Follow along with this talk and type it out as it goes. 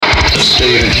The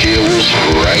Stephen Shields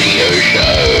Radio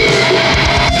Show.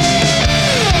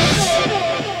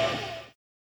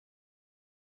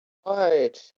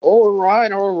 All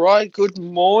right. Good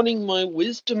morning, my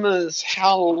wisdomers.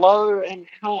 Hello, and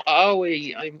how are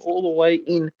we? I'm all the way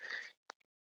in.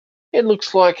 It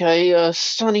looks like a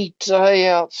sunny day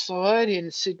outside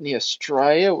in Sydney,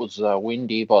 Australia. It was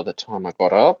windy by the time I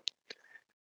got up,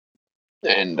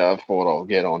 and I thought I'll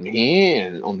get on here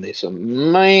and on this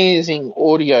amazing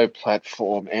audio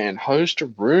platform and host a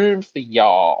room for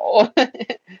y'all.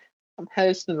 I'm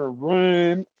hosting a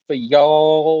room for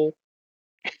y'all.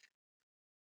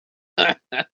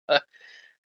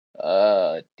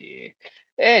 Oh dear.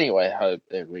 Anyway, hope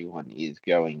everyone is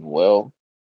going well.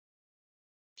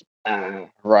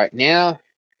 Right now,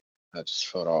 I just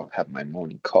thought I'll have my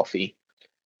morning coffee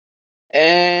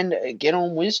and get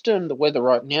on wisdom. The weather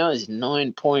right now is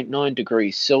 9.9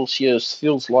 degrees Celsius,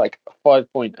 feels like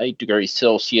 5.8 degrees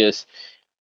Celsius.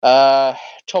 Uh,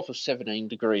 Top of 17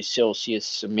 degrees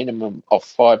Celsius, a minimum of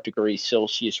 5 degrees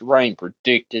Celsius. Rain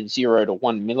predicted 0 to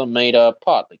 1 millimeter,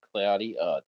 partly cloudy.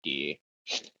 Oh dear.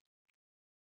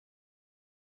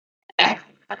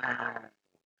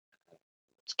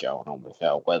 What's going on with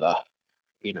our weather?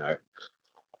 You know,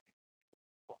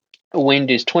 the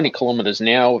wind is 20 kilometers an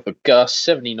hour with a gust,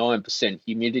 79%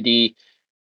 humidity.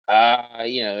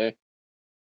 You know,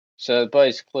 so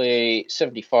basically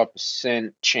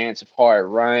 75% chance of higher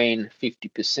rain,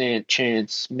 50%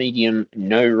 chance medium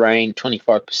no rain,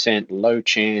 25% low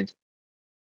chance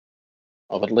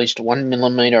of at least 1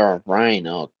 millimeter of rain.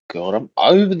 Oh God, I'm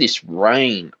over this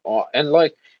rain. Oh, and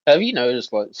like, have you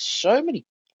noticed like so many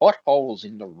potholes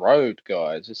in the road,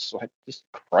 guys? It's like just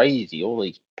crazy. All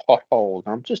these potholes.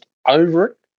 I'm just over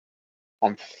it.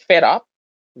 I'm fed up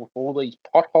with all these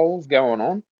potholes going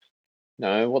on.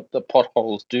 What the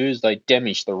potholes do is they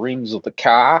damage the rims of the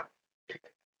car,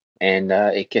 and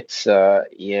it gets,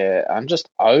 yeah, I'm just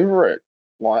over it.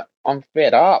 Like, I'm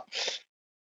fed up.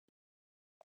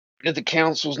 The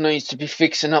councils needs to be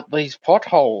fixing up these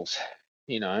potholes,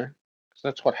 'cause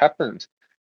that's what happens.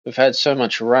 We've had so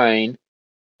much rain,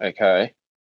 okay.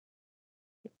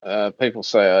 People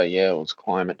say, oh yeah, well, it's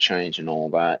climate change and all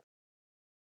that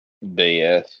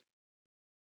BS,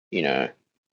 you know.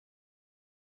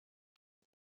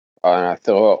 And I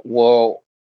thought, well,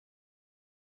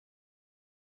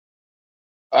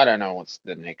 I don't know what's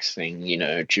the next thing,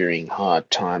 during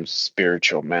hard times,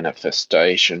 spiritual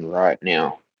manifestation right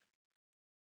now.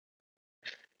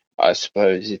 I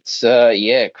suppose it's,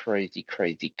 yeah, crazy,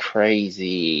 crazy,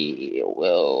 crazy.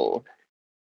 Well,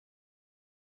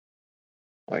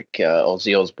 like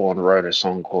Ozzy Osbourne wrote a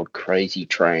song called Crazy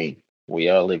Train. We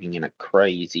are living in a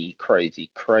crazy, crazy,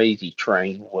 crazy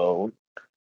train world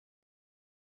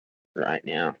right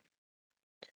now.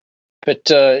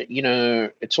 But,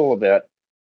 it's all about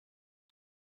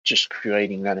just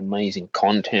creating that amazing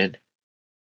content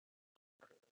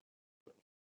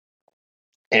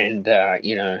and,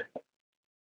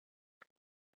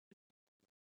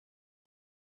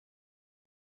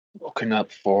 looking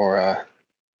up for,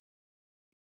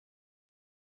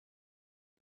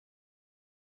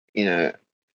 you know,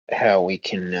 how we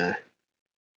can,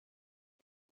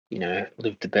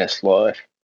 live the best life.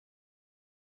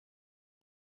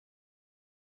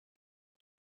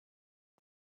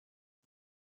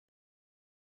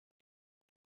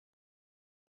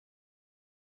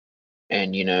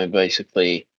 And,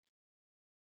 basically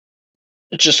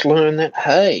just learn that,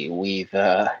 hey, we've,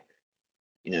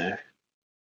 you know,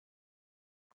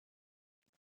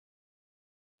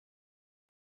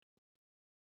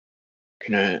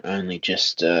 can only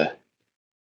just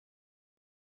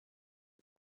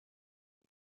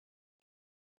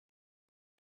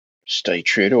stay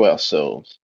true to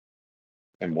ourselves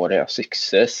and what our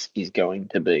success is going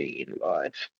to be in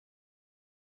life.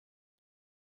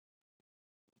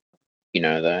 You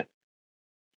know that?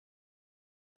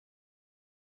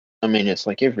 I mean, it's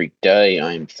like every day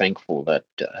I am thankful that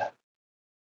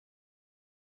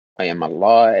I am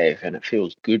alive and it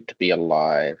feels good to be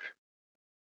alive.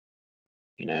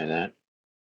 You know that?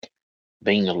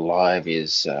 Being alive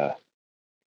is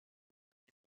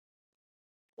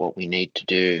what we need to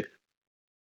do.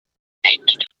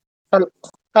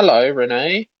 Hello,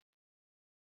 Renee.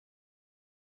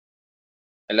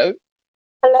 Hello.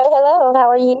 Hello, hello. How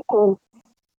are you?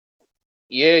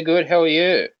 Yeah, good. How are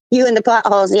you? You and the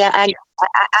potholes. Yeah, I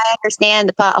understand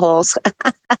the potholes.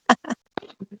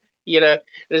 You know,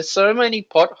 there's so many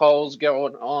potholes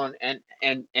going on,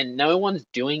 and no one's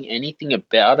doing anything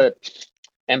about it.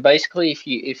 And basically,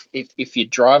 if you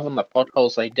drive on the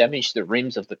potholes, they damage the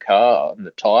rims of the car and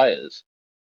the tires.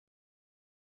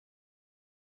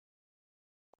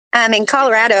 I'm in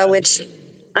Colorado, which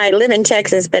I live in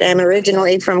Texas, but I'm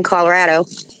originally from Colorado.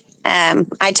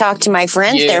 I talked to my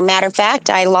friends Yeah. there. Matter of fact,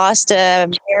 I lost a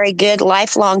very good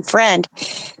lifelong friend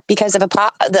because of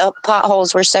the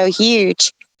potholes were so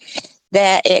huge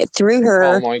that it threw Oh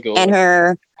her my and god.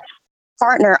 her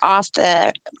partner off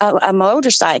a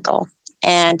motorcycle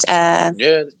and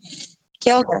Yeah,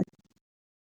 killed her.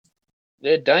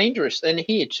 they're dangerous. And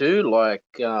here too, like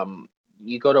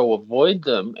you got to avoid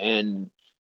them. And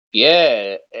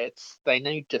yeah, it's they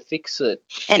need to fix it.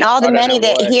 And all the I don't money know that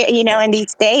why. here, in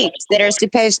these states that are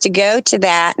supposed to go to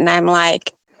that, and I'm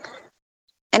like,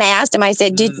 and I asked him, I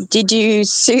said, Mm, did you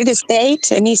sue the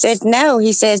state? And he said, no.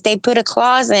 He says they put a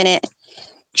clause in it,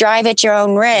 drive at your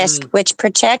own risk, mm, which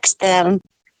protects them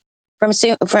from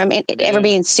ever yeah.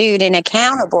 being sued and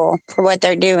accountable for what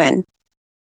they're doing.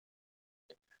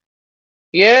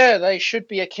 Yeah, they should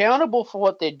be accountable for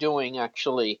what they're doing,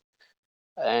 actually,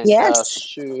 and Yes,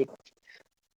 should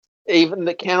even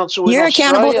the council in you're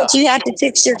accountable Australia. that you have to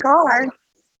fix your car.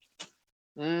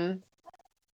 Mm.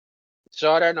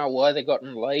 So I don't know why they've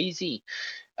gotten lazy,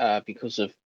 because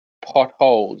of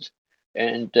potholes,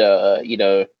 and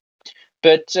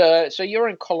But so you're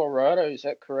in Colorado, is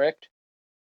that correct?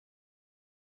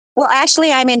 Well,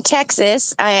 actually, I'm in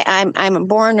Texas. I'm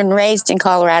born and raised in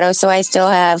Colorado, so I still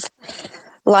have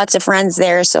lots of friends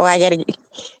there. So I get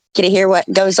to hear what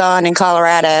goes on in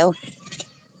Colorado.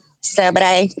 So, but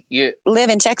I Yeah. live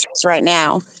in Texas right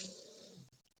now.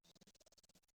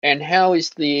 And how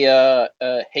is the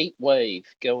heat wave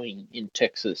going in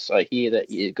Texas? I hear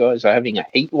that you guys are having a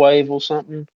heat wave or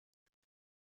something.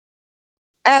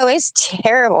 Oh, it's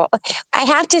terrible. I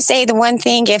have to say the one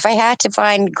thing, if I had to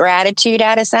find gratitude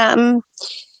out of something,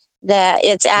 that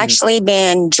it's Hmm. actually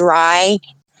been dry.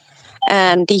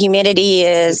 The humidity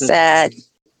is Hmm.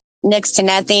 next to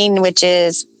nothing, which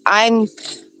is I'm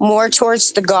more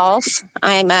towards the Gulf.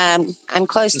 I'm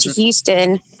close to Hmm.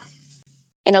 Houston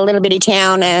in a little bitty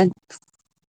town that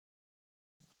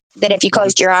if you Hmm.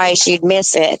 closed your eyes you'd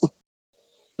miss it.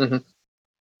 Hmm.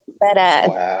 But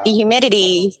the Wow.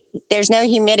 humidity, there's no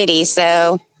humidity,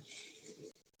 so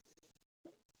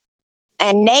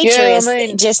and nature Yeah, I is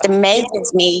mean, just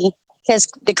amazes me because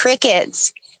the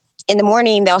crickets in the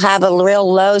morning they'll have a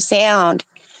real low sound,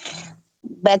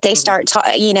 but they mhm, start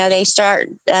they start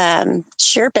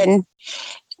chirping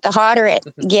the hotter it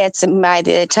mhm. gets, and by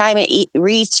the time it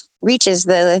reaches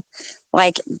the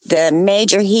like the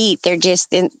major heat, they're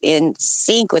just in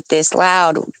sync with this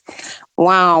loud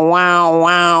wow, wow,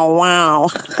 wow, wow.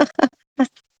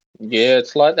 Yeah,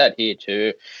 it's like that here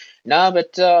too. No,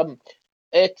 but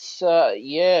it's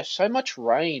yeah, so much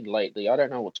rain lately. I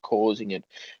don't know what's causing it.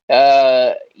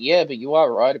 Yeah, but you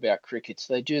are right about crickets.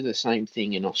 They do the same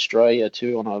thing in Australia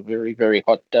too on a very, very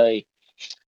hot day,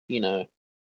 you know.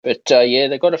 But yeah,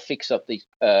 they've got to fix up these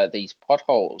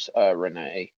potholes,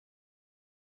 Renee.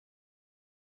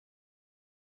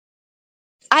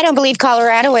 I don't believe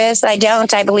Colorado is. I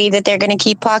don't. I believe that they're going to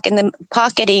keep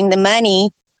pocketing the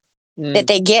money that Mm,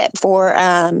 they get for,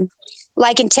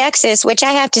 like in Texas, which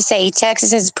I have to say,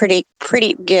 Texas is pretty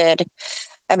good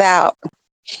about.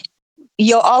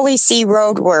 You'll always see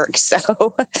road work,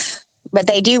 so but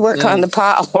they do work on mm, the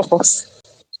potholes.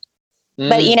 But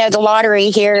mm, the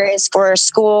lottery here is for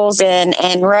schools and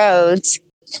roads.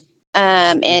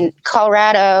 mm, In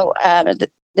Colorado,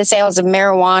 the sales of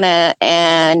marijuana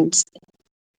and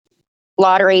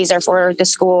lotteries are for the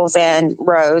schools and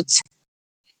roads.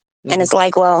 And mm, it's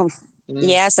like, well, mm.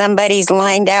 yeah, somebody's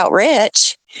lined out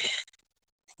rich.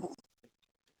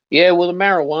 Yeah, well, the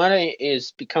marijuana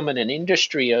is becoming an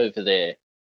industry over there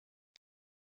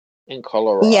in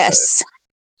Colorado. Yes.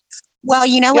 Well,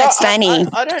 you know Yeah, what's funny?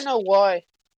 I don't know why.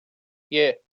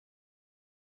 Yeah.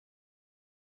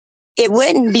 It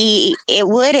wouldn't be,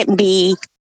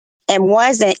 and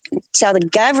wasn't till the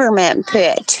government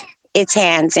put its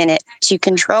hands in it to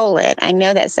control it. I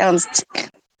know that sounds,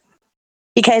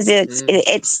 because Mm,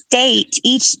 it's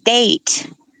each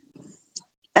state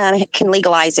can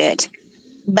legalize it,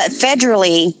 but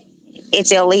federally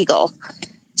it's illegal.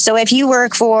 So if you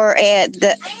work for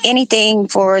anything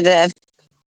for the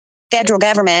federal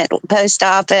government, post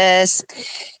office,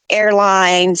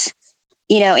 airlines,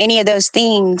 any of those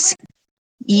things,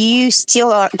 you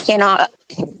still cannot.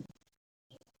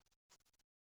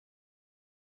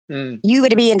 mm. You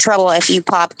would be in trouble if you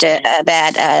popped a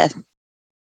bad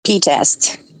P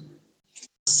test.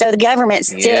 So the government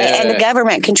still, and the Yeah.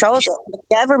 government controls it.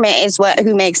 The government is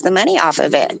who makes the money off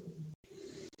of it.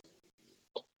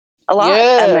 A lot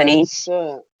of Yeah, money.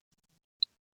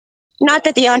 Not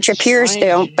that the it's entrepreneurs strange,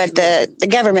 don't, but isn't it? the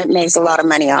government makes a lot of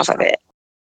money off of it.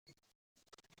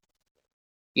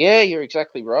 Yeah, you're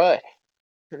exactly right.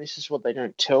 And this is what they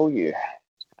don't tell you.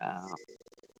 Uh,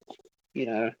 you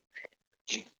know,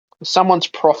 someone's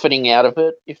profiting out of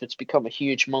it. If it's become a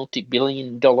huge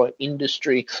multi-billion-dollar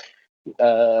industry,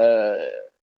 uh,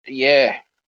 yeah.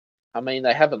 I mean,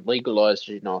 they haven't legalized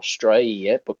it in Australia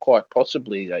yet, but quite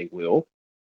possibly they will.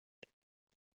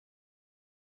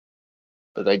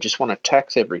 But they just want to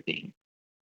tax everything.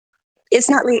 It's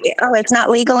not. It's not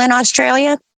legal in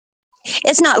Australia.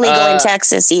 It's not legal in Uh,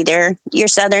 Texas either. Your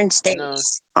southern no,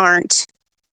 states aren't.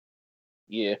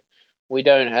 yeah, we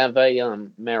don't have a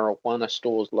marijuana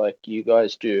stores like you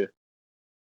guys do.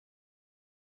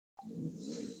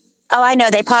 Oh, I know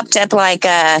they popped up like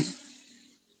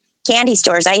candy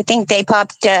stores. I think they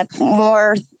popped up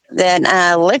more than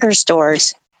liquor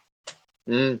stores.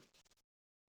 Mm.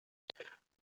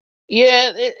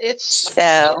 Yeah, it's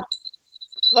So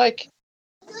like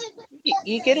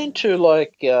you get into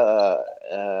like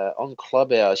on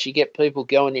Clubhouse, you get people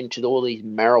going into all these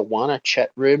marijuana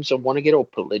chat rooms and want to get all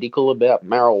political about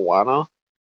marijuana.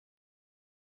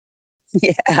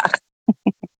 yeah,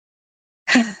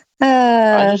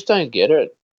 I uh, just don't get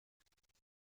it.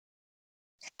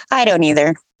 I don't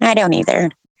either. I don't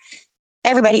either.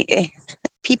 Everybody,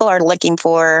 people are looking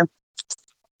for.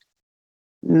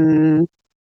 Mm,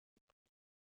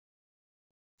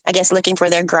 I guess looking for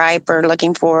their gripe or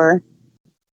looking for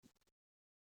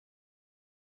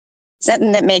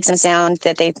something that makes them sound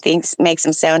that they think makes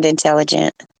them sound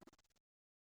intelligent.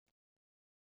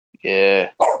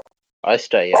 Yeah, I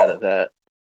stay out of that,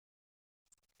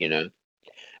 you know.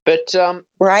 But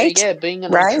Right? yeah, being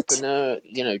an Right? entrepreneur,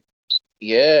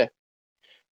 yeah.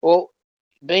 Well,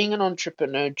 being an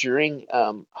entrepreneur during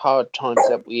hard times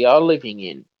that we are living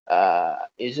in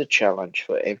is a challenge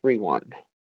for everyone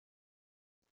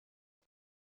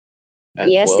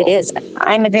as Yes, it well. is.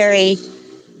 I'm a very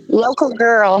local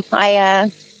girl.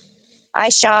 I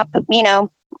shop,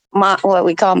 what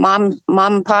we call mom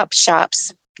and pop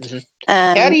shops. Hmm.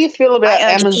 How Um, do you feel about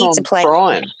I owned a pizza Amazon place.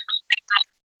 Prime?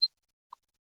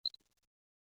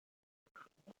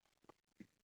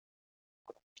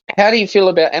 How do you feel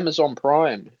about Amazon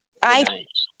Prime, I Renee?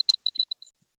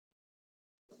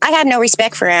 I have no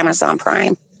respect for Amazon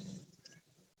Prime.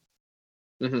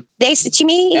 Hmm. To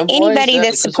me, And why is that?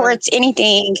 Because I don't.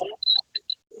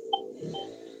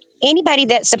 anybody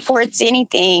that supports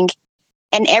anything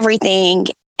and everything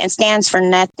and stands for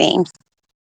nothing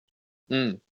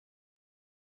Mm.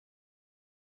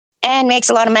 and makes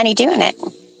a lot of money doing it.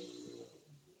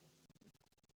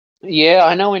 Yeah,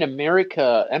 I know in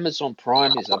America, Amazon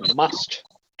Prime is a must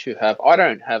to have. I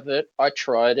don't have it. I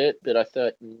tried it, but I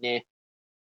thought, nah,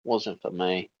 wasn't for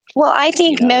me. Well, I You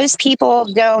think know. most people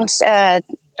don't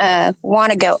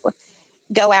want to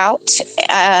go out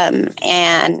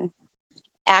and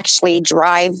actually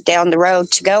drive down the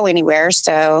road to go anywhere.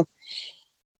 So,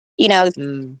 you know,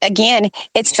 Mm. again,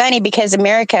 it's funny because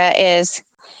America is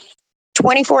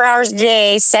 24 hours a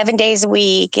day, 7 days a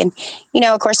week. And,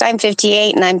 of course, I'm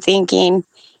 58 and I'm thinking,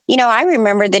 I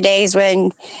remember the days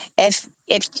when if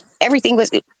everything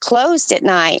was closed at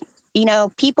night,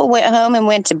 people went home and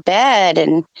went to bed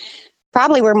and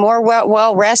probably were more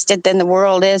well rested than the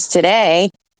world is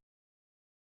today.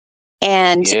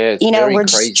 And, Yeah, it's very we're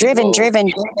just crazy driven, world.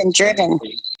 driven, driven, driven.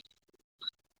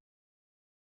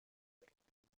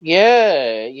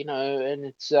 Yeah, and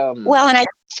it's Well, and I,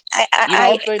 I,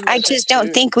 I've been I listening just don't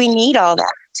to. think we need all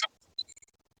that.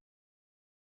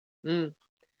 Mm,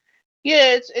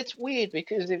 yeah, it's weird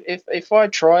because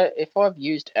if I've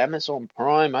used Amazon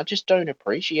Prime, I just don't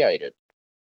appreciate it.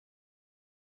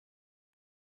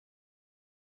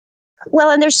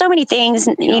 Well, and there's so many things,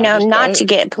 I just not to don't.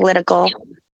 get political.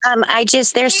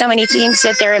 There's so many things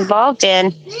that they're involved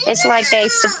in. It's like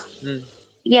Mm,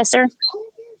 yes, sir.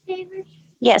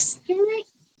 Yes.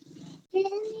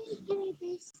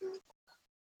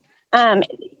 Um,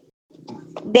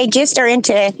 they just are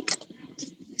into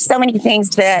so many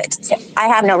things that I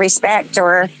have no respect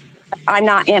or I'm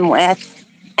not in with.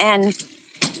 And,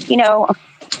 you know,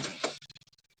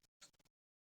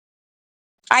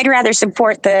 I'd rather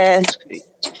support the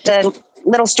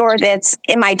little store that's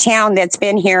in my town that's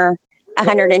been here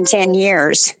 110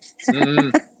 years.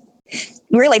 mm,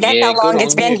 Really, that's yeah, how good long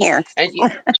it's on been you. here.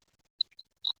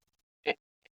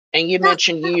 And you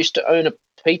mentioned you used to own a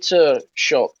pizza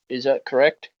shop. Is that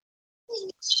correct?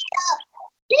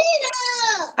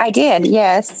 I did,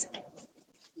 yes.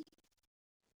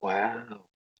 Wow,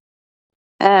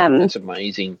 Um, that's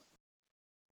amazing.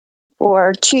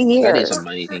 for 2 That is years.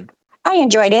 amazing. I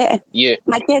enjoyed it. Yeah.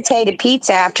 My kids hated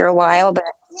pizza after a while, but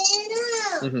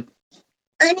Hmm.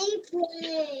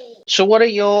 So, what are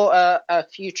your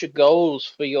future goals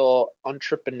for your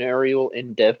entrepreneurial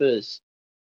endeavors?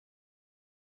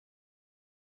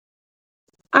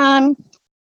 Um,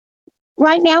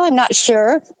 right now, I'm not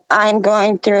sure. I'm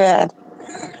going through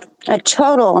a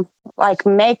total like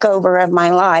makeover of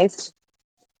my life.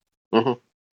 Mm-hmm.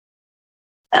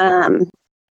 Um,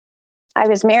 I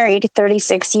was married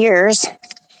 36 years,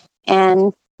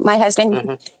 and my husband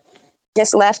Mm-hmm.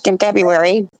 just left in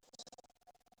February.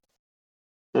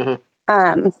 Mm-hmm.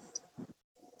 Um,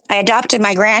 I adopted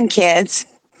my grandkids,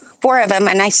 four of them,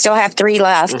 and I still have three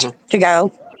left Mm-hmm. to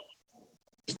go.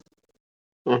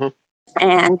 Mm-hmm.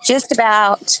 And just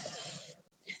about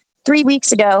 3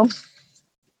 weeks ago,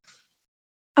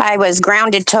 I was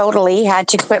grounded totally, had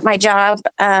to quit my job.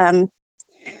 I'm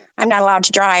not allowed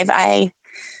to drive. My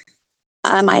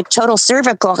total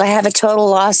cervical, I have a total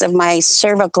loss of my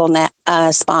cervical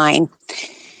spine.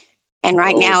 And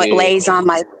right Oh now it dear. lays on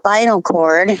my spinal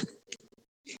cord.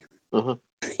 Mm-hmm.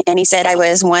 And he said I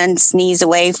was one sneeze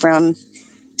away from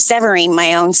severing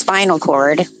my own spinal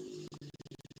cord.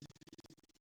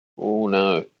 Oh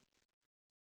no.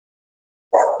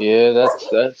 Yeah,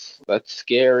 that's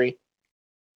scary.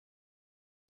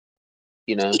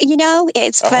 You know. You know,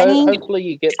 it's funny. Hopefully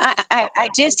you get. I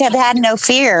just have had no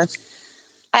fear.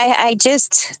 I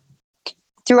just,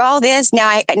 through all this,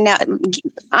 now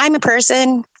I'm a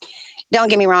person, don't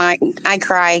get me wrong, I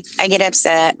cry, I get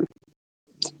upset.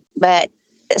 But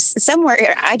somewhere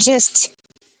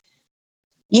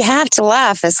you have to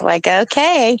laugh. It's like,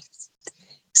 okay,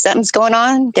 something's going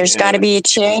on. There's got to Yeah. be a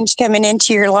change coming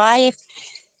into your life.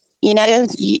 You know,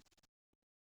 you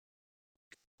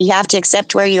have to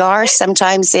accept where you are.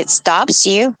 Sometimes it stops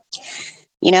you.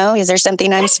 You know, is there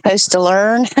something I'm supposed to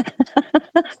learn?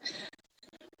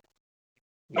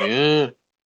 Yeah.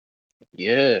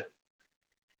 Yeah.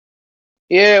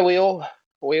 Yeah. We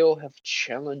all have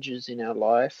challenges in our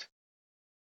life.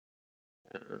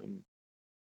 Um,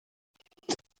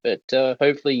 but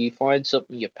hopefully you find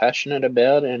something you're passionate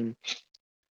about, and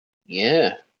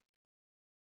yeah,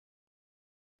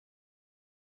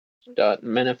 start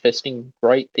manifesting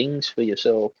great things for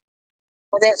yourself.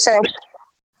 Well, that's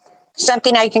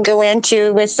something I can go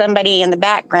into with somebody in the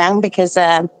background because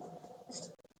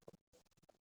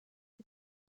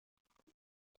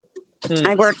Hmm.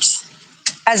 I worked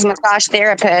as a massage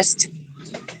therapist,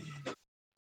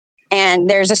 and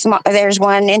there's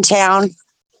one in town.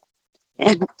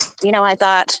 And I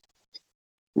thought,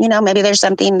 maybe there's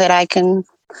something that I can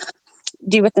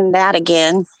do within that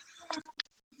again.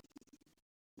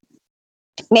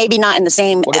 Maybe not in the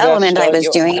same What about element I start was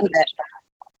your? doing, but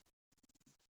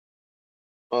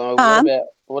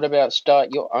What about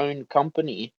start your own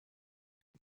company,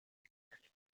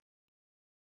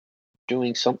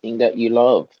 doing something that you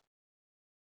love?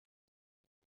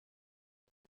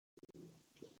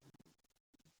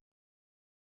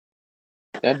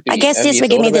 That'd I be. guess Have this you would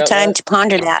give thought me the about time that? to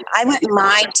ponder that. I wouldn't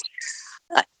mind.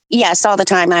 Yes, all the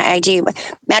time I do.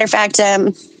 Matter of fact,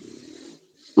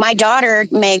 my daughter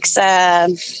makes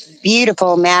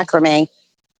beautiful macrame,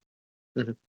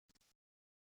 Hmm.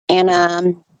 and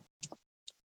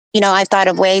I thought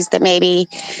of ways that maybe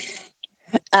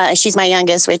she's my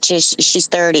youngest, which is she's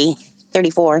 30,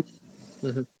 34.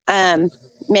 Hmm. Um,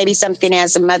 maybe something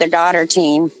as a mother daughter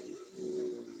team.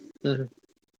 Hmm.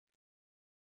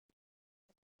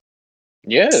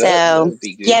 Yeah, that So would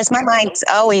be good. yes, my mind's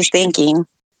always thinking.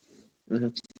 Hmm.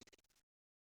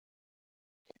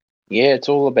 Yeah, it's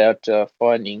all about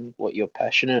finding what you're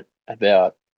passionate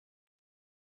about.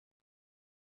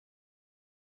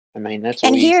 I mean, that's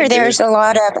And all you here, can do. there's a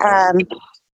lot of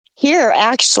here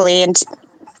actually, and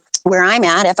where I'm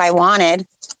at, if I wanted,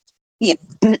 you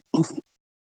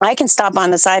I can stop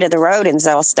on the side of the road and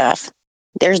sell stuff.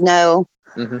 There's Hmm. no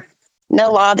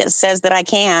law that says that I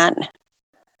can't.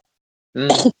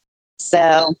 Mm.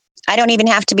 So I don't even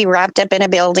have to be wrapped up in a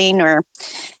building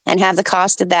and have the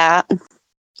cost of that.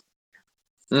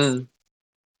 Mm.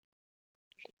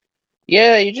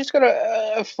 Yeah, you just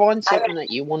gotta find something that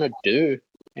you want to do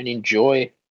and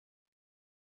enjoy.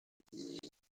 I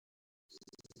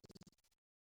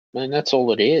mean, that's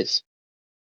all it is.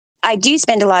 I do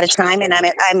spend a lot of time, and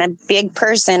I'm a big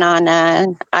person on.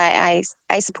 I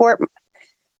support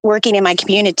working in my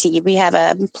community. We have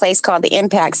a place called the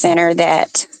Impact Center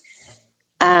that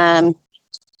um,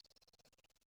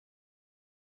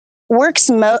 works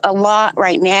a lot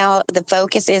right now. The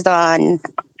focus is on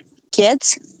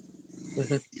kids,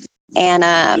 Hmm.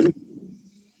 and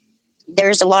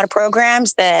there's a lot of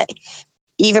programs that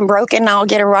even broken I'll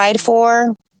get a ride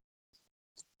for.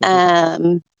 Hmm.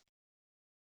 Um,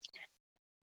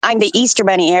 I'm the Easter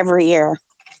Bunny every year.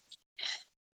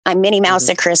 I'm Minnie Mouse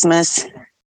Mhm. at Christmas.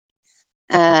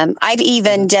 I've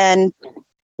even Mhm. done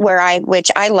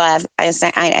which I love.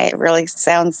 It really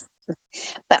sounds,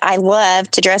 but I love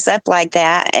to dress up like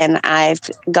that. And I've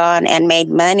gone and made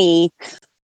money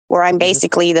where I'm Mhm.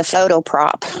 basically the photo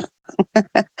prop.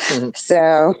 Mhm.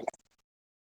 So,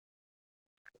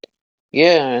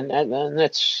 Yeah, and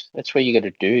that's what you got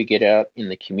to do. Get out in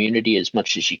the community as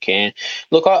much as you can.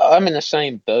 Look, I'm in the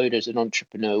same boat as an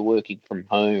entrepreneur working from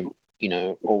home.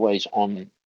 Always on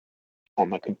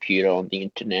my computer, on the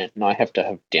internet, and I have to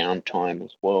have downtime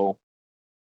as well.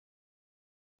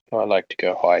 I like to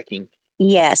go hiking,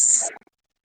 yes.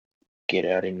 get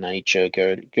out in nature,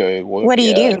 go What do work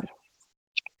you out. do?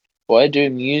 Well, I do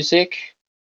music.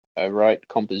 I write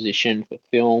composition for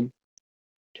film,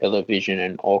 television,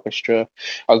 and orchestra.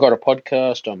 I got a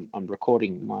podcast. I'm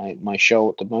recording my show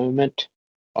at the moment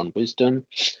on Wisdom,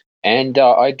 and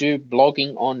I do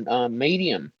blogging on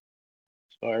Medium.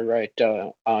 So I write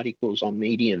articles on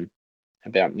Medium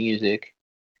about music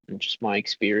and just my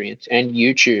experience, and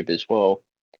YouTube as well.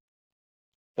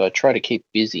 So I try to keep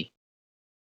busy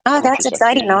as Oh, much that's as I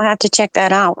exciting. I'll can. have to check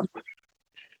that out.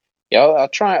 Yeah, I'll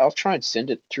try. I'll try and send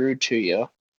it through to you,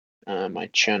 my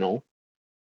channel,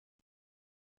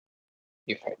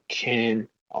 if I can.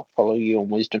 I'll follow you on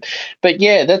Wisdom. But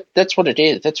yeah, that's what it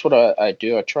is. That's what I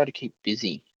do. I try to keep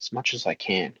busy as much as I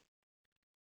can.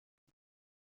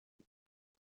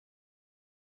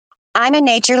 I'm a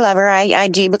nature lover. I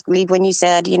do believe when you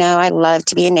said, I love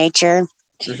to be in nature.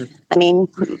 Hmm. I mean,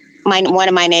 one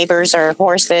of my neighbors are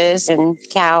horses and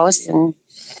cows, and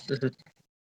Hmm.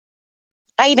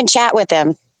 I even chat with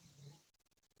them.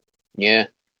 Yeah,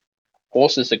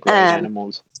 horses are great Um,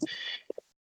 animals.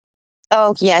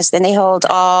 oh, yes, then they hold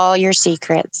all your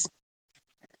secrets.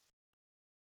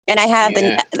 And I have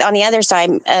Yeah. on the other side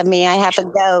of me, I have a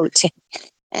goat,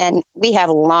 and we have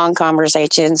long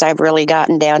conversations. I've really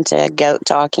gotten down to goat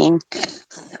talking.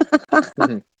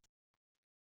 Hmm.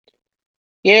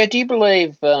 Yeah. Do you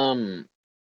believe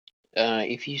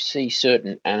if you see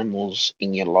certain animals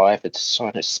in your life, it's a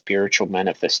sign of spiritual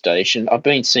manifestation? I've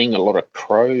been seeing a lot of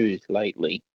crows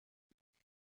lately.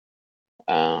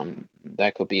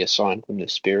 That could be a sign from the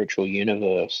spiritual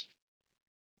universe.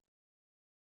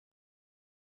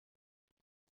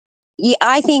 Yeah,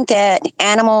 I think that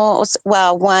animals,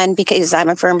 well, one, because I'm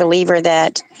a firm believer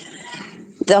that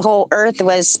the whole earth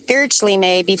was spiritually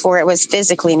made before it was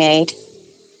physically made.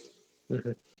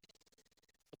 Hmm.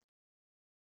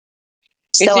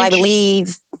 It's So I interesting.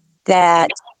 believe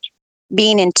that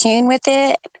being in tune with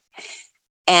it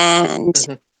and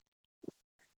Hmm.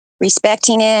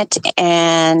 respecting it,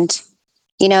 and,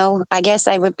 I guess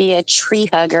I would be a tree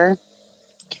hugger.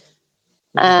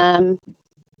 Hmm. Um,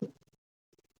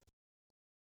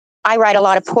 I write a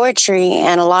lot of poetry,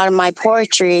 and a lot of my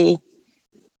poetry,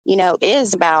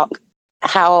 is about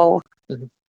how Hmm.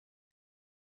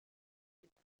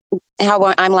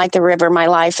 I'm like the river my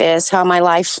life is, how my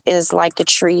life is like the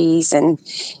trees, and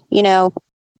you know,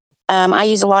 I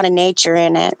use a lot of nature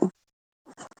in it.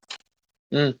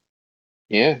 Mm,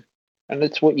 yeah, and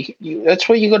that's what that's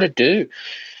what you got to do.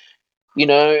 You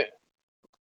know,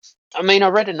 I mean, I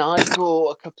read an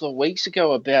article a couple of weeks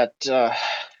ago about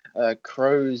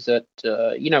crows that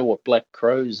you know what black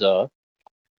crows are.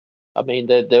 I mean,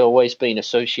 they're always been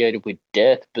associated with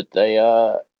death, but they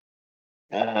have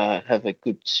a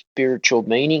good spiritual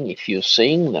meaning if you're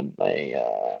seeing them. They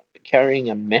are carrying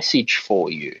a message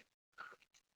for you.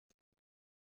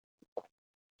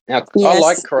 Now, I like Yes,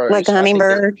 like a crows. I think that,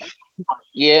 hummingbird.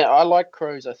 yeah, I like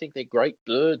crows. I think they're great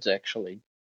birds, actually.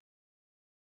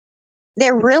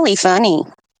 They're really funny.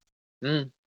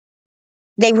 Mm.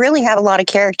 They really have a lot of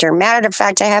character. Matter of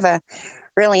fact, I have a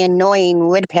really annoying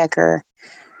woodpecker,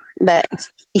 but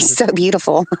he's Mhm. so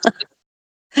beautiful.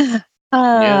 Yeah.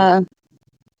 uh,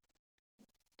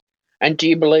 And do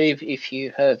you believe if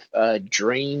you have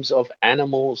dreams of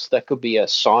animals, that could be a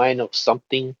sign of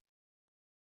something?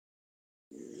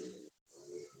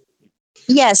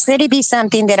 yes, it'd be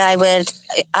something that I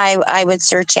would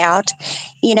search out.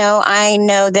 I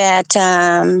know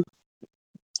that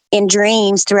in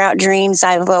dreams, throughout dreams,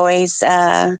 I've always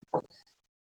in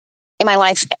my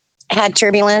life had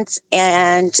turbulence,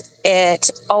 and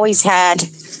it always had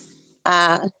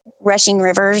uh, rushing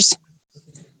rivers.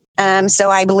 So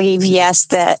I believe, yes,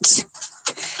 that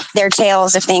they're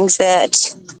tales of things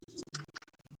that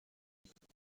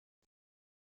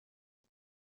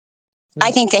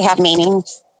I Mm. think they have meaning.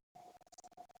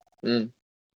 Mm.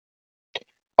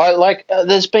 I like.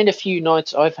 There's been a few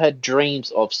nights I've had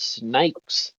dreams of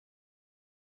snakes,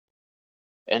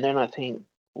 and then I think,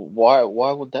 why?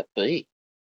 Why would that be?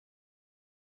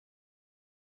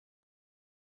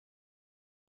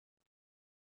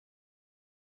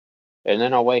 And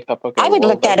then I wake up, I I go, would well,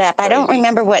 look that that was up. I don't crazy,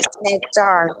 remember what snakes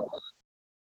are.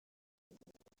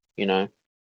 you know.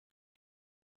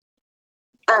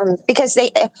 Because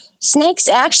they snakes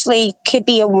actually could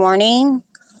be a warning,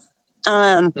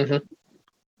 um, Hmm.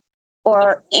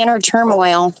 or inner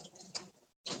turmoil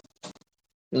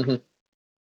Hmm.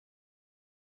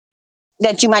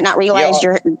 that you might not Yeah, realize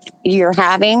you're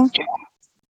having.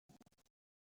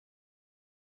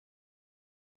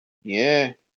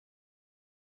 yeah.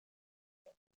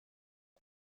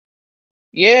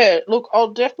 Yeah, look,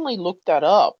 I'll definitely look that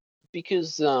up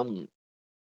because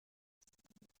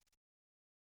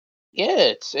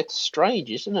yeah, it's strange,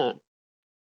 isn't it?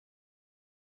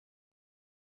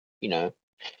 You know.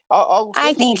 I'll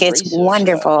I think definitely it's research that,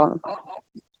 wonderful.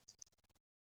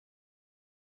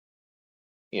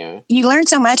 you know. You learn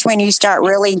so much when you start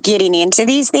really getting into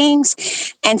these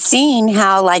things and seeing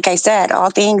how, like I said, all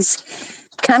things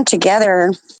come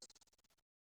together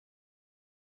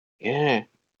Yeah.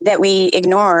 that we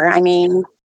ignore. I mean,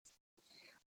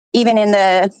 even in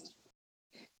the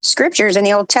scriptures in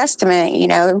the Old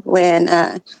Testament,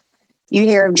 when you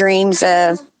hear of dreams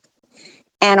of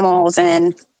animals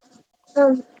and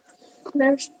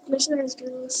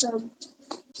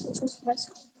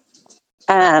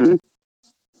um,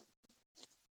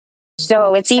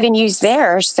 so it's even used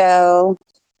there.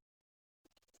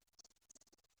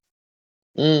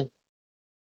 Mm,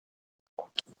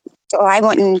 So I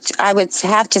would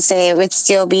have to say it would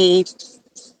still be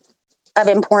of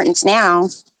importance now.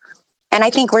 And I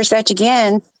think we're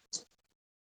again,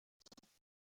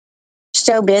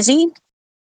 so busy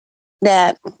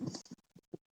that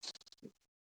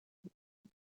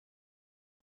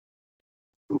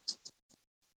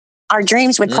our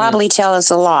dreams would mm, probably tell us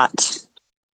a lot.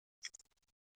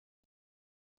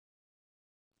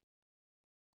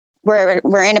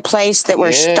 We're in a place that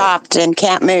we're yeah. stopped and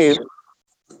can't move.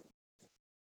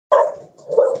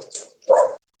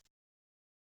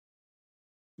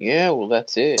 Yeah, well,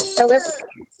 that's it.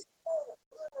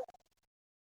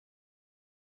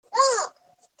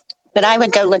 But I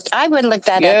would I would look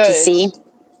that up Yeah, to see.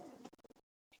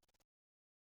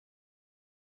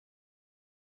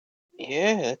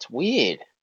 it's weird.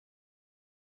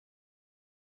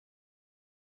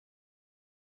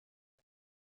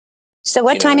 So You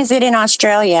what time know. is it in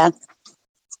Australia?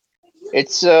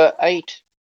 It's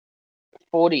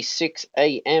 8:46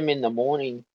 a.m. in the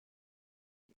morning.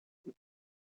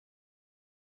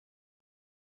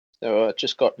 So I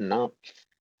just gotten up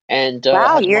and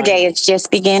Wow, had your my day is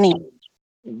just beginning.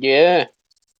 yeah,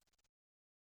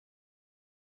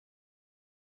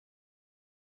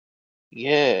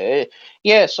 yeah,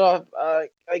 yeah. So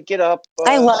I get up,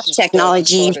 I love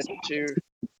technology. decided to.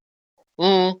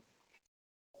 Mm,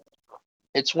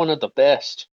 it's one of the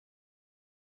best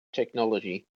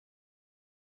technology.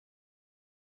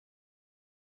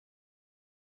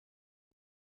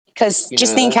 Because You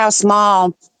just know think that. how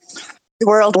small the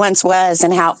world once was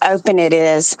and how open it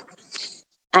is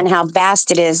and how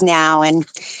vast it is now. And,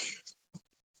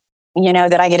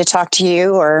 that I get to talk to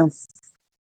you or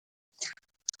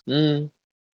Mm.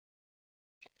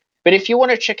 But if you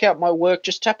want to check out my work,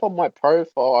 just tap on my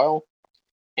profile,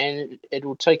 and it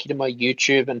will take you to my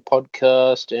YouTube and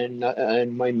podcast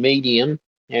and my Medium,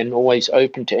 and always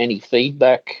open to any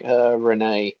feedback,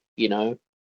 Renee. You know,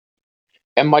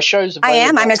 and my show's I'm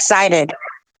available. excited.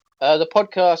 The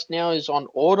podcast now is on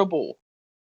Audible,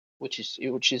 which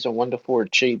is a wonderful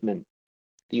achievement.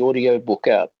 The audio book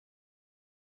app.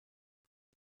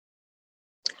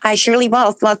 I surely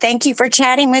will. Well, thank you for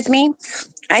chatting with me.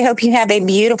 I hope you have a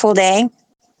beautiful day.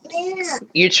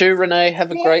 You too, Renee.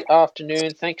 Have a great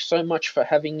afternoon. Thanks so much for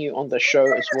having you on the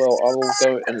show as well. I will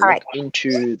go and All right. look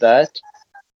into that.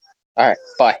 All right,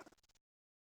 bye.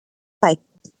 Bye.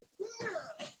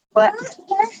 What?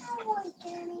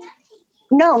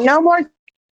 No, no more.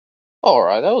 All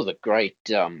right, that was a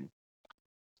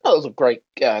great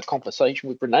conversation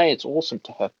with Renee. It's awesome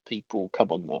to have people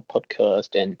come on the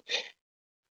podcast, and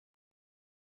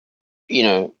you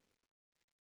know,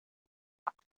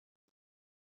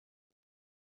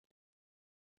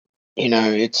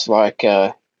 it's like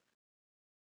yeah,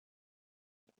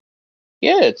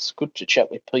 it's good to chat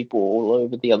with people all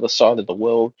over the other side of the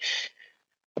world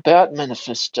about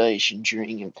manifestation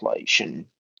during inflation.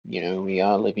 We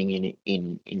are living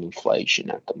in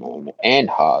inflation at the moment and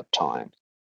hard time,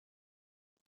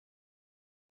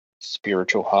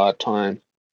 spiritual hard time.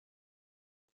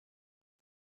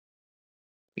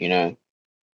 You know,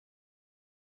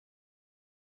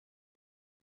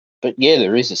 but yeah,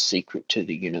 there is a secret to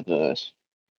the universe.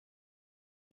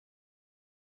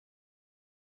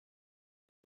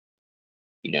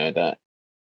 You know that.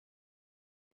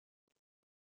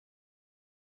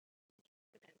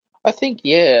 I think,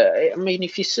 yeah. I mean,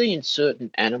 if you see in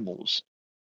certain animals,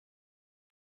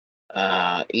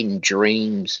 in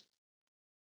dreams,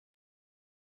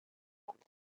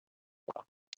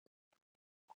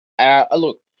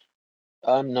 look,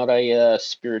 I'm not a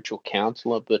spiritual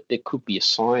counselor, but there could be a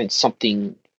sign,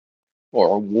 something,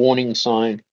 or a warning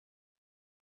sign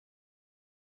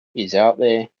is out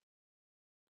there.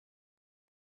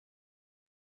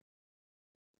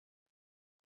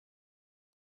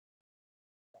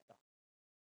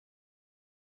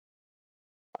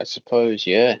 I suppose,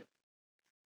 yeah.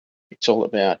 It's all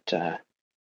about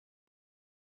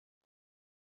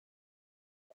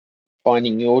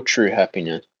finding your true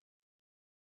happiness.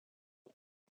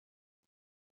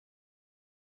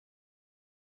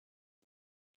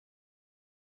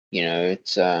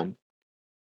 It's yeah,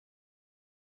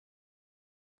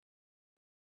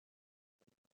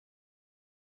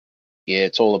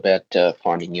 it's all about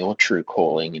finding your true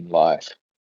calling in life.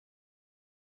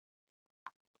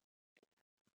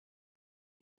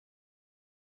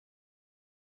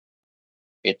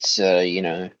 It's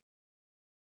I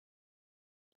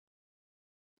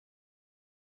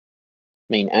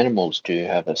mean, animals do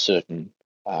have a certain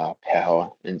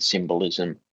power and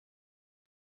symbolism.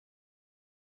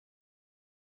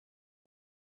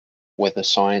 Whether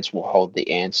science will hold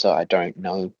the answer, I don't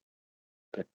know,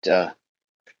 but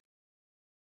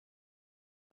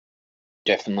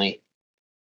definitely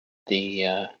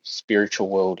the spiritual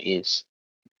world is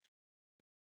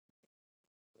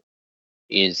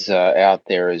out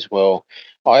there as well.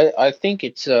 I think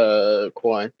it's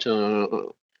quite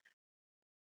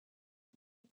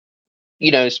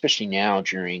especially now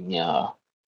during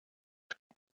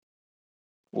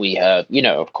we have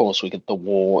of course we get the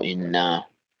war in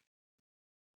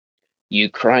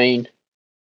Ukraine.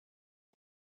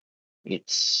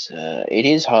 It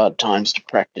is hard times to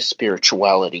practice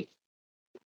spirituality,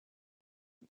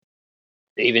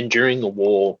 even during a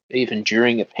war, even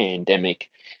during a pandemic,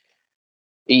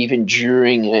 even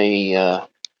during a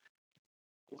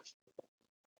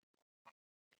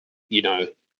you know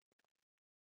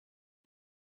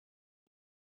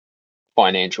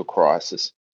financial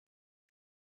crisis.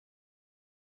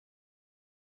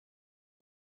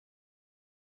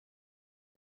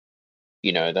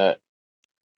 That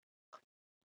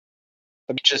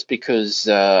just because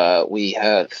we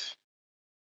have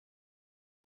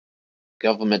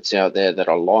governments out there that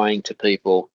are lying to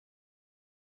people,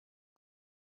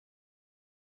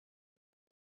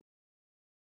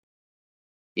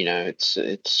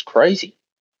 it's crazy.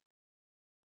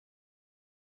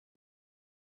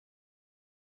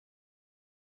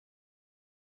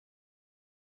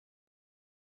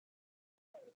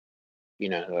 You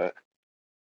know, uh,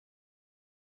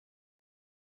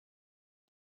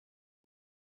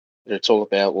 it's all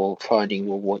about finding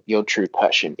what your true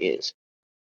passion is.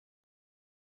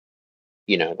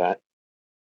 That.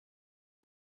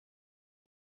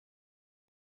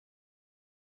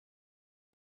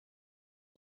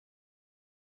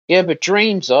 Yeah, but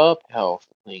dreams are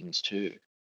powerful things too.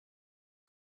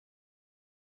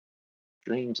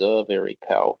 Dreams are very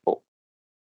powerful.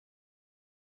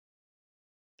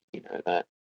 That.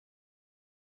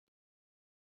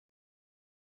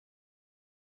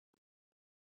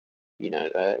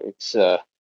 That it's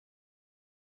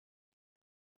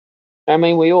I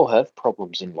mean, we all have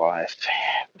problems in life,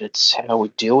 but it's how we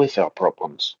deal with our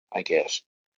problems, I guess.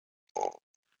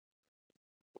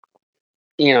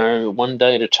 One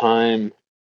day at a time.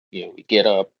 We get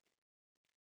up.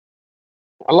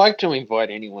 I like to invite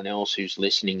anyone else who's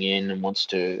listening in and wants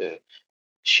to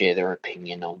share their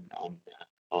opinion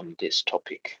on this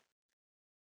topic.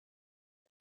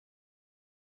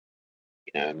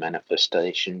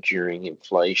 Manifestation during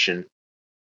inflation,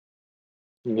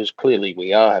 because clearly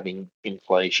we are having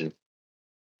inflation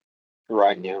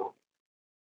right now,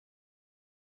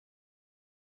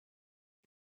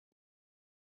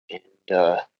 and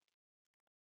I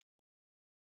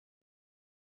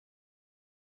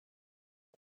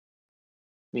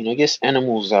mean, I guess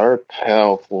animals are a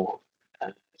powerful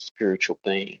spiritual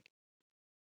being.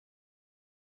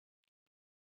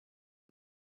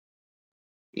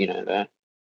 That.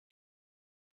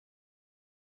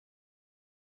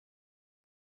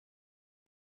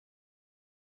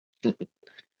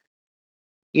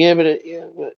 Yeah, but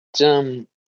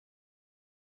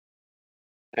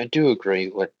I do agree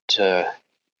what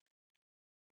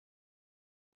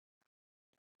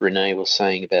Renee was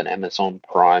saying about Amazon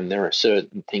Prime. There are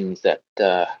certain things that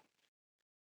that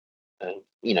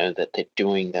they're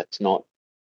doing that's not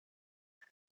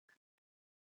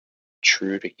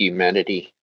true to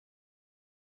humanity,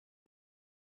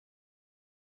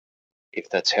 if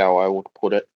that's how I would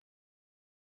put it.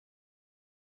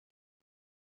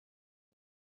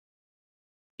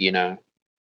 you know.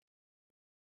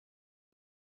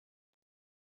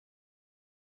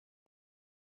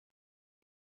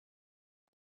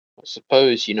 I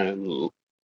suppose,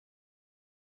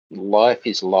 life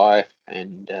is life,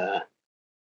 and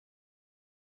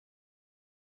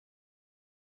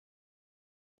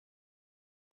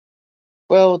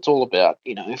well, it's all about,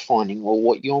 finding well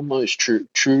what you're most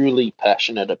truly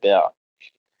passionate about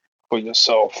for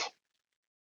yourself.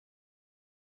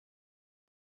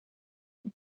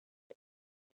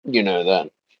 You know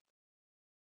that.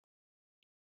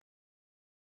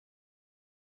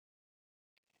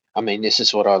 I mean, this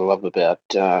is what I love about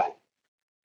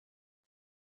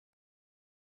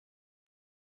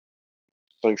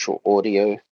social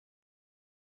audio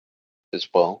as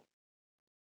well.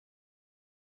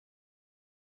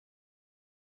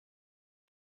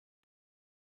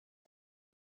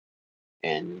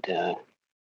 And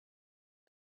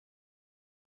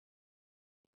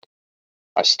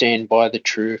I stand by the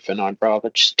truth, and I'd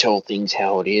rather just tell things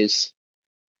how it is.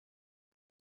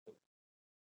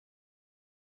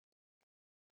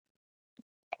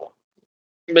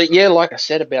 But yeah, like I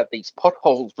said about these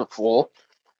potholes before,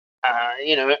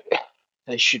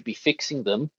 they should be fixing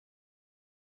them.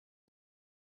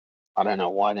 I don't know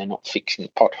why they're not fixing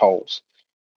potholes.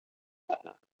 Uh,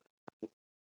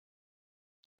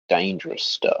 Dangerous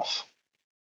stuff.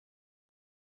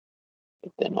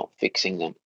 If they're not fixing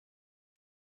them.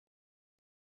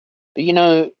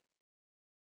 But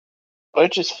I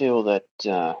just feel that,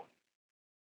 I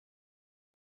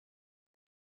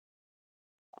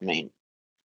mean,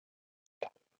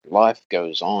 life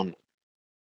goes on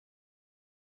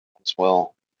as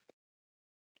well.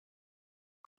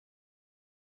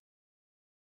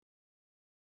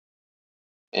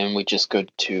 And we just got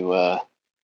to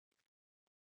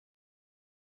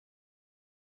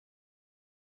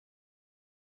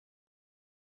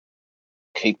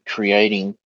keep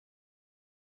creating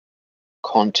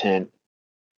content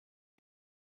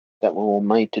that we're all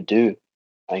made to do,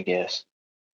 I guess.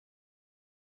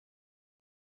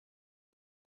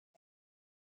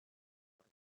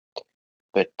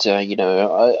 But,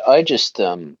 I just,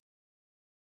 there's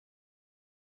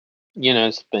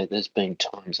been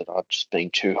times that I've just been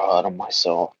too hard on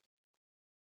myself.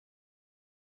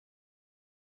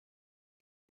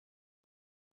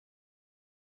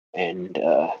 And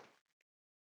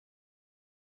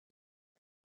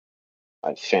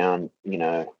I found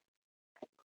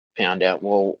out,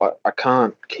 well, I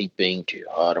can't keep being too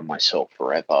hard on myself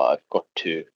forever. I've got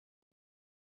to,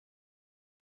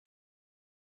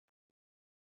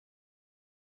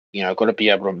 I've got to be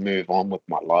able to move on with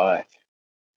my life.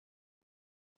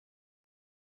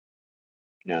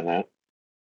 You know that?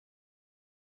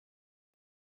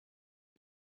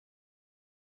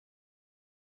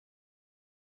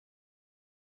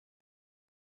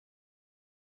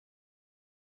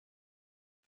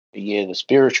 But yeah, the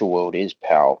spiritual world is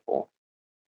powerful.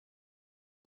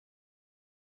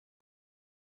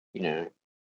 You know,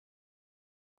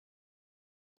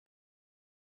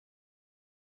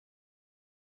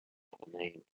 I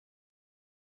mean,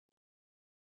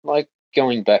 like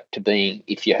going back to being,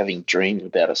 if you're having dreams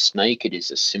about a snake, it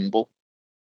is a symbol.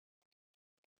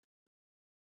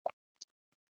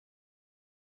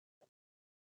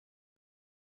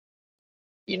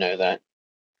 You know that?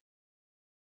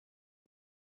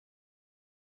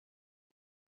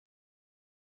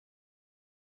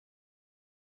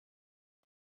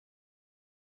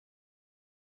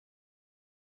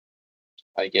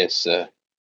 I guess,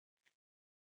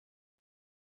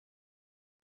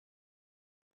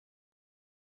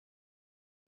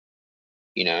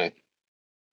 you know,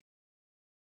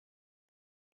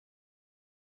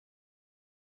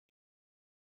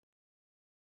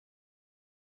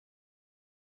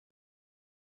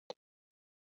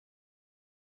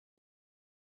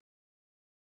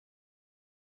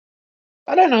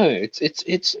 I don't know. It's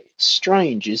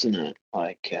strange, isn't it?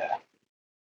 Like,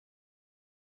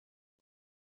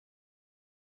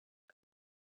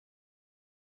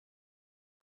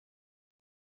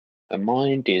 the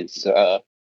mind is,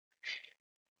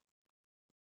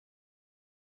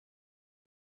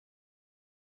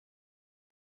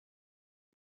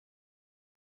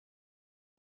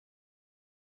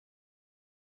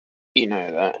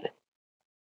 that.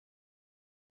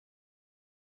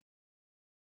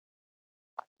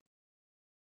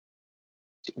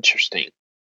 It's interesting.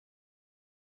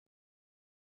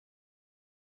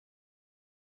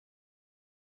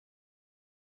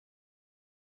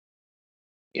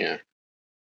 You know,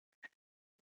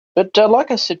 but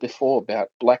like I said before about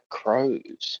black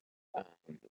crows, um,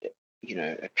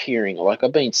 appearing. Like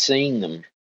I've been seeing them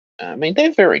I mean,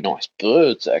 they're very nice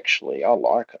birds, actually. I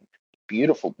like them.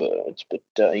 Beautiful birds, but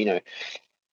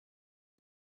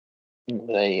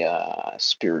they are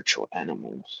spiritual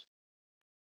animals.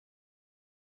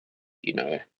 You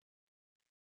know,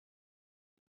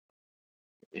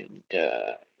 and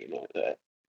that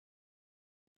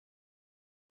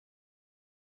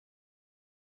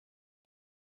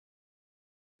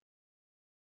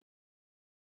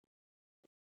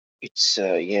it's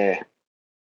yeah.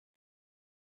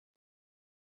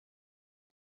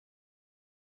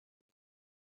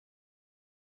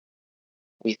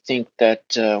 We think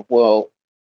that well,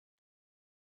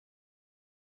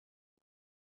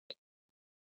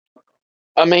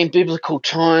 I mean, biblical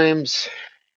times,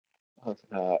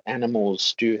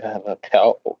 animals do have a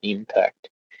powerful impact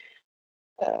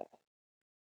uh,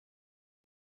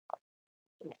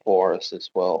 for us as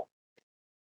well.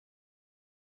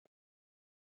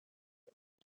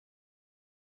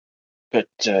 But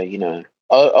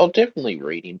I'll definitely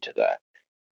read into that.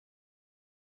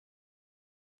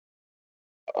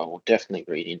 I will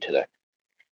definitely read into that.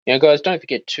 Now, guys, don't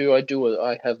forget too.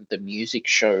 I have the music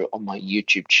show on my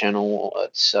YouTube channel.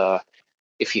 It's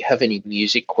if you have any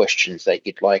music questions that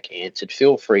you'd like answered,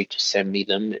 feel free to send me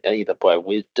them either by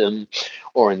Wisdom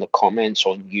or in the comments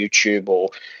on YouTube or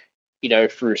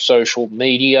through social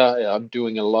media. I'm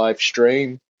doing a live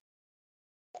stream,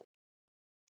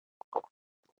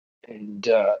 and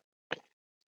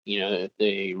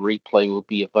the replay will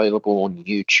be available on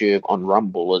YouTube, on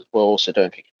Rumble as well. So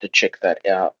don't forget to check that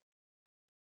out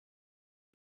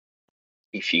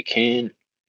if you can.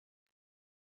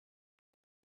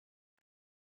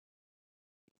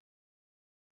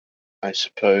 I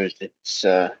suppose it's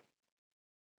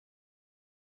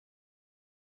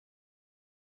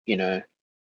you know,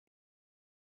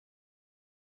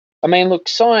 I mean,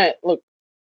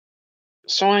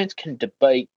 science can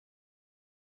debate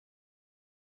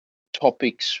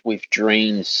topics with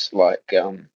dreams like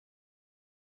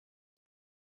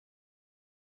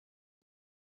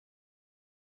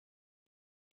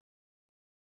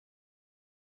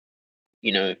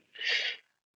you know,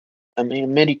 I mean, a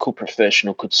medical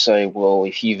professional could say, well,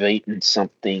 if you've eaten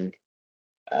something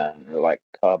like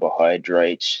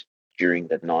carbohydrates during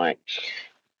the night,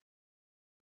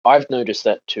 I've noticed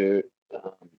that too.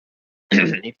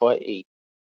 If I eat,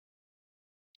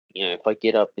 if I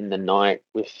get up in the night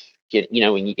with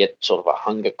when you get sort of a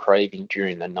hunger craving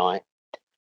during the night,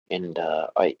 and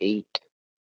I eat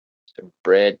some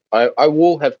bread, I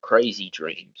will have crazy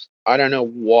dreams. I don't know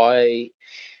why,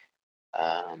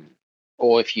 um,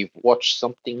 or if you've watched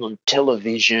something on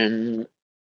television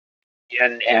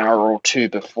an hour or two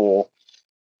before,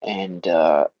 and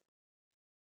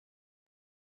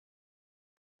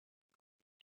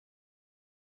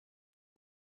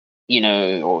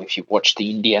or if you watch the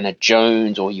Indiana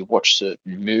Jones or you watch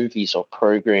certain movies or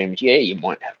programs, yeah, you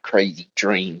might have crazy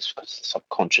dreams because the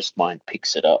subconscious mind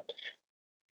picks it up,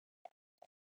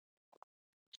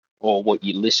 or what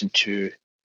you listen to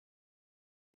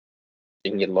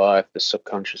in your life, the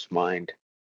subconscious mind.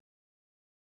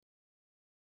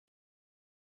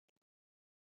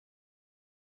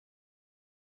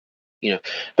 You know,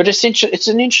 but it's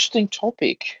an interesting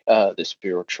topic, the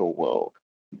spiritual world.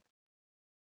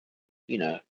 You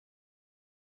know,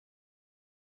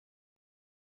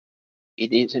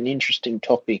 it is an interesting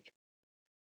topic.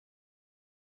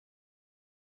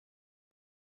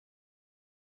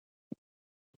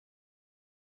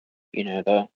 You know,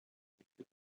 the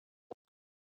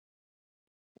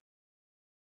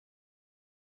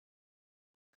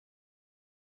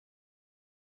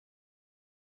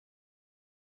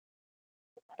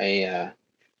a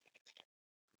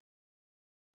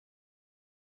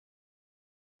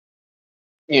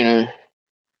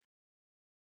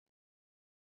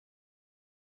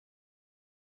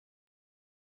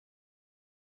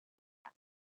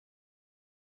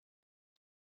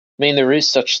I mean, there is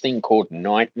such thing called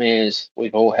nightmares.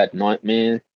 We've all had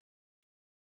nightmares.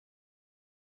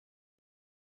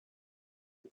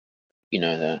 You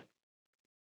know, the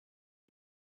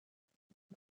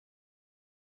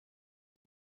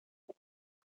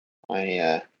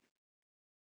I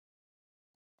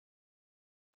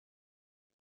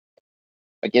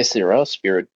I guess there are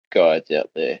spirit guides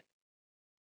out there.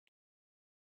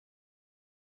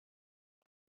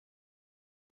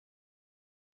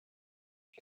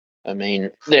 I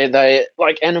mean, they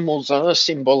like animals are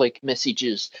symbolic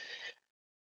messages,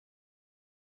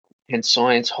 and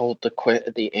science hold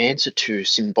the answer to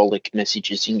symbolic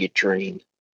messages in your dream.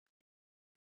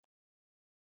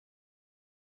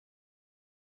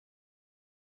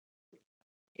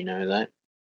 You know that.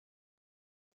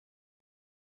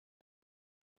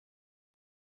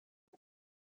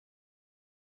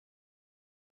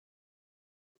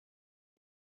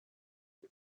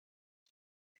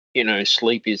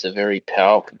 sleep is a very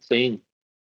powerful thing.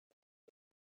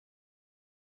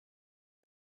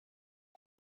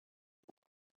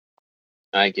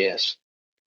 I guess.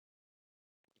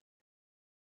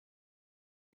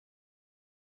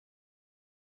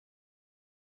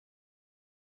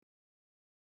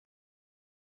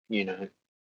 You know,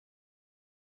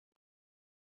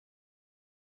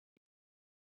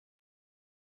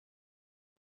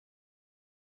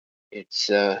 it's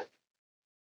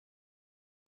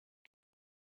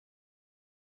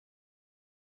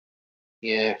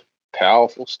yeah,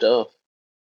 powerful stuff.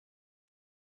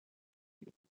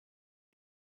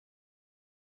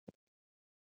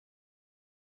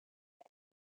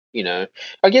 You know,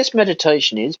 I guess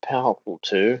meditation is powerful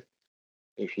too.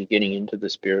 If you're getting into the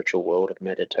spiritual world of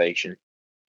meditation,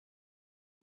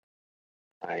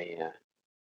 I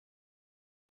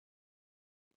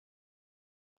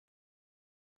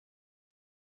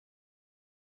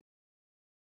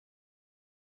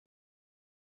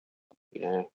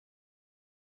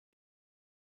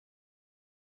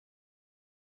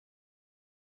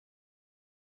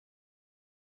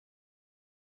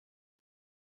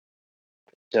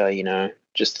you know,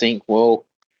 just think, well,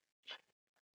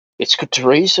 it's good to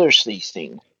research these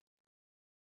things.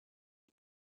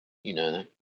 You know,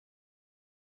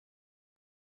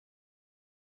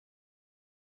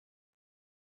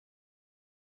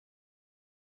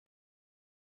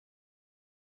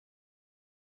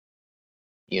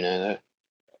 you know that.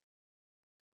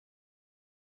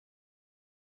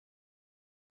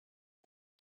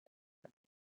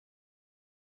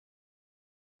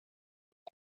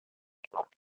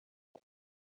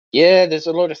 Yeah, there's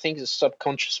a lot of things the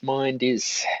subconscious mind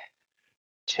is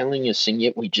telling us, and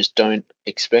yet we just don't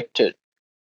expect it.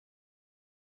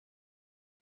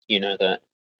 You know that.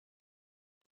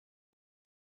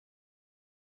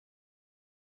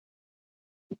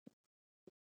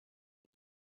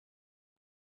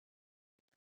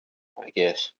 I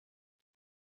guess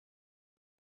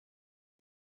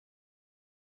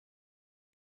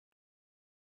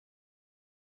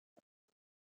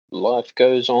life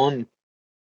goes on.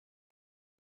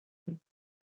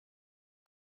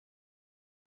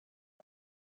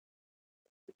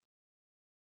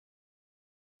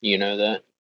 You know that.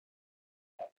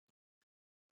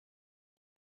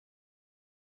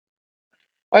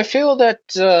 I feel that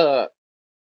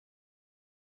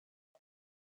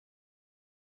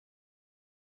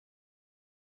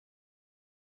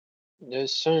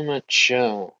there's so much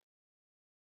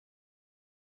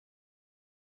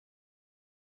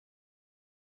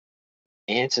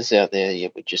answers out there,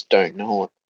 yet we just don't know it.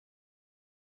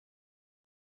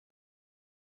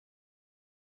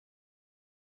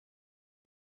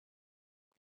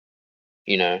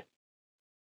 You know,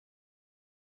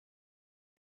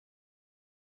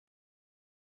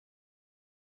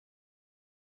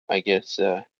 I guess.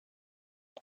 Yeah,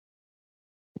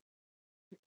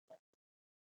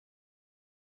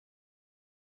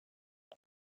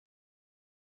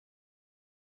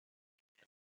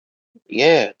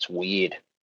 it's weird.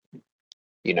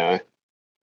 You know, I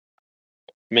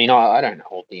mean, I don't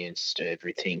hold the answers to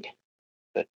everything,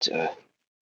 but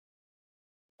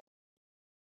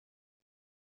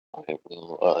I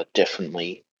will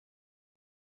definitely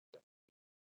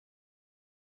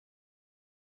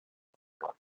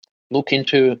look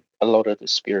into a lot of the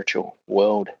spiritual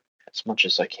world as much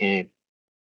as I can.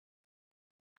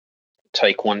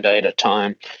 Take one day at a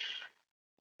time.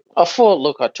 I thought,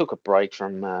 look, I took a break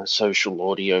from social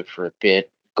audio for a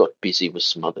bit, got busy with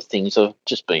some other things. I've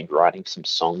just been writing some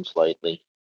songs lately.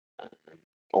 Um,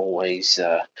 Always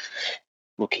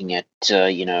looking at,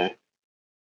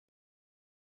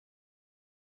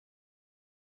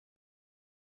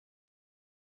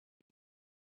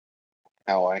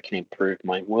 how I can improve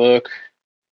my work,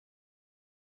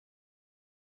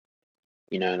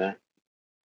 that.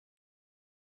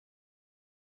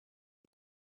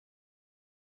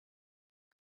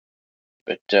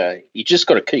 But you just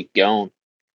got to keep going.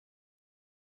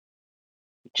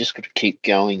 You just got to keep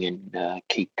going and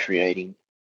keep creating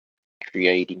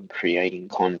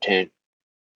content.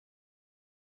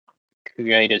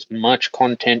 Create as much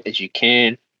content as you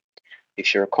can.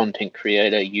 If you're a content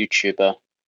creator, YouTuber,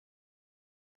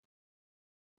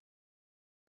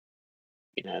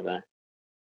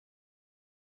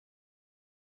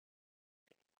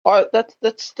 that.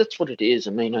 That's what it is.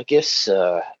 I mean, I guess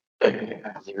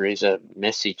there is a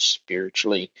message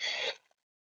spiritually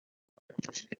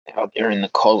out there in the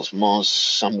cosmos,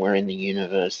 somewhere in the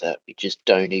universe that we just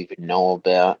don't even know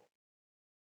about.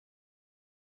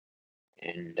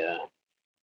 And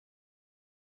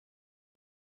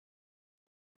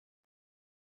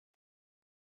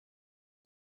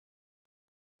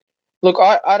Look,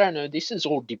 I don't know. This is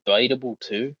all debatable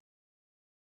too.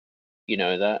 You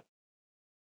know that.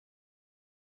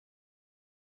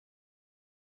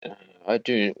 I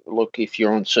do look if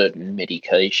you're on certain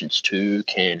medications too,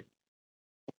 can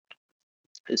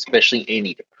especially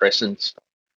antidepressants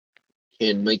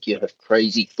can make you have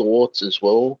crazy thoughts as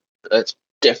well. That's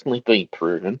definitely been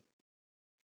proven.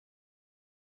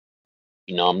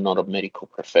 I'm not a medical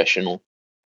professional.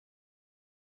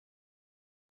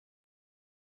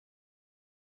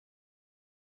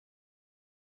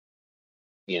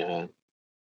 You know,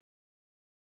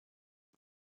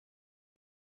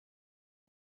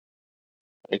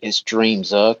 I guess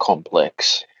dreams are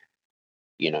complex.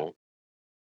 You know,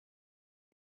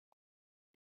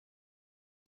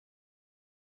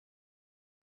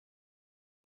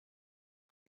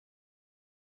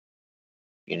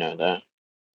 you know that.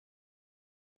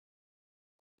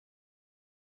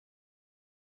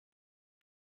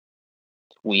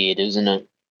 It's weird, isn't it?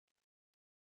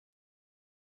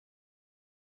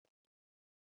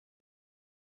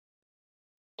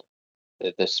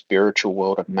 The spiritual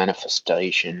world of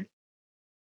manifestation.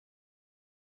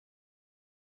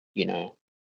 You know,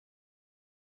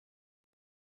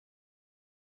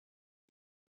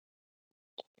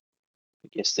 I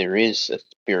guess there is a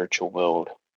spiritual world.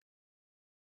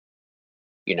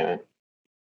 You know,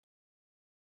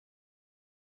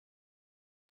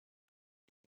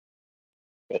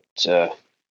 but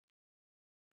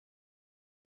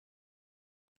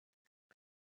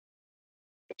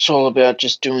it's all about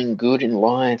just doing good in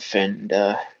life and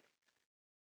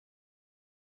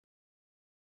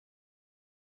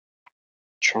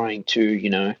trying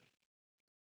to,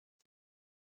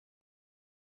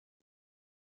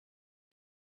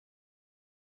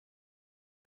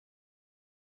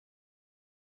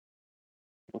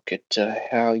 look at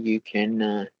how you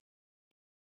can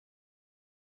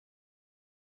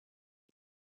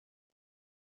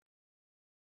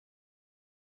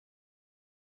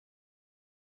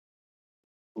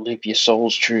live your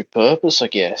soul's true purpose, I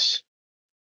guess.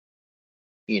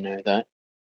 You know that.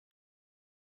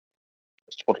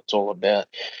 That's what it's all about.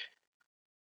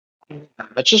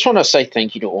 I just want to say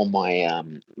thank you to all my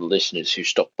listeners who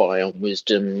stopped by on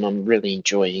Wisdom. I'm really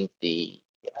enjoying the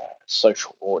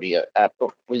social audio app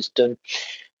of Wisdom.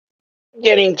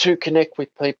 Getting to connect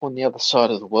with people on the other side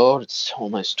of the world. It's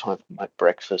almost time for my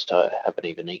breakfast. I haven't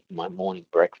even eaten my morning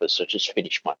breakfast. I just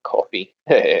finished my coffee.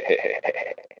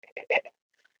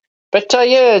 But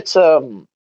yeah, it's a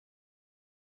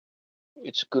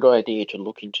good idea to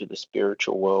look into the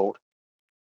spiritual world.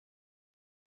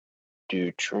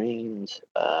 Do dreams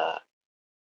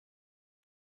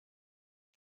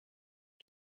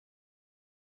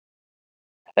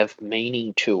have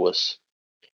meaning to us?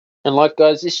 And like,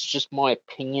 guys, this is just my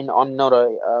opinion. I'm not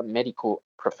a medical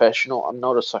professional. I'm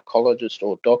not a psychologist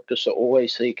or doctor. So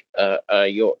always seek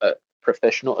your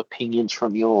professional opinions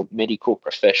from your medical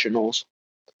professionals.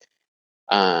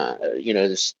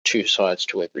 There's two sides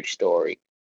to every story.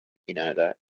 You know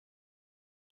that.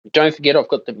 Don't forget, I've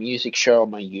got the music show on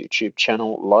my YouTube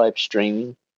channel, live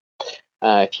streaming.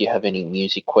 If you have any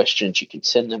music questions, you can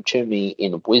send them to me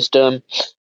in Wisdom.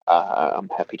 I'm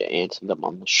happy to answer them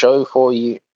on the show for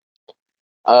you.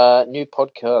 New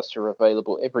podcasts are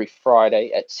available every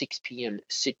Friday at 6 p.m.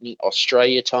 Sydney,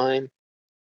 Australia time.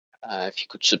 If you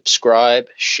could subscribe,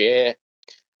 share.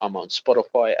 I'm on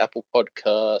Spotify, Apple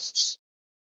Podcasts.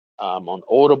 I'm on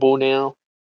Audible now.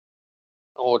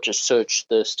 Or just search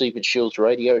the Stephen Shields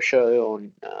radio show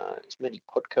on as many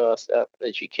podcast apps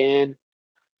as you can.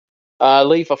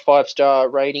 Leave a 5-star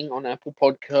rating on Apple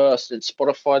Podcasts and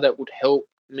Spotify. That would help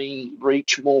me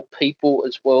reach more people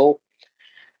as well.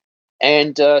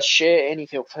 And share any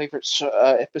of your favorite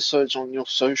episodes on your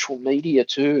social media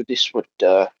too. This would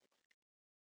help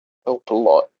a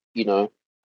lot. But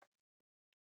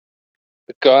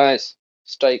guys,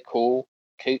 stay cool,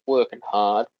 keep working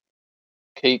hard,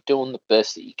 keep doing the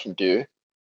best that you can do,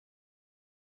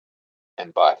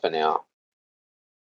 and bye for now.